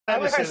I'm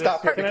going to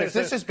stop here because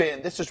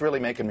this is really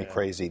making me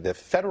crazy. The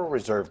Federal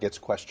Reserve gets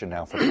questioned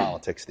now for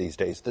politics these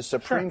days. The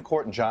Supreme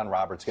Court and John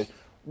Roberts case.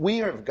 We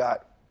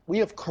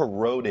have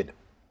corroded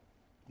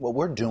what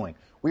we're doing.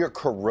 We are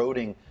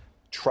corroding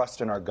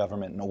trust in our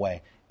government in a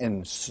way,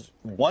 and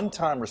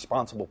one-time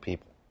responsible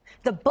people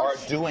are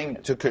doing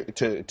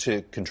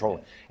to control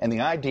it. And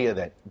the idea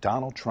that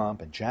Donald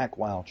Trump and Jack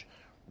Welch,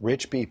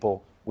 rich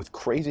people with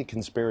crazy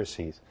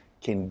conspiracies,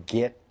 can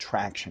get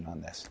traction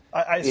on this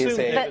is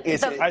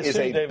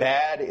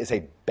a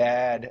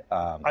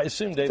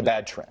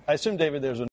bad trend. I assume, David, there's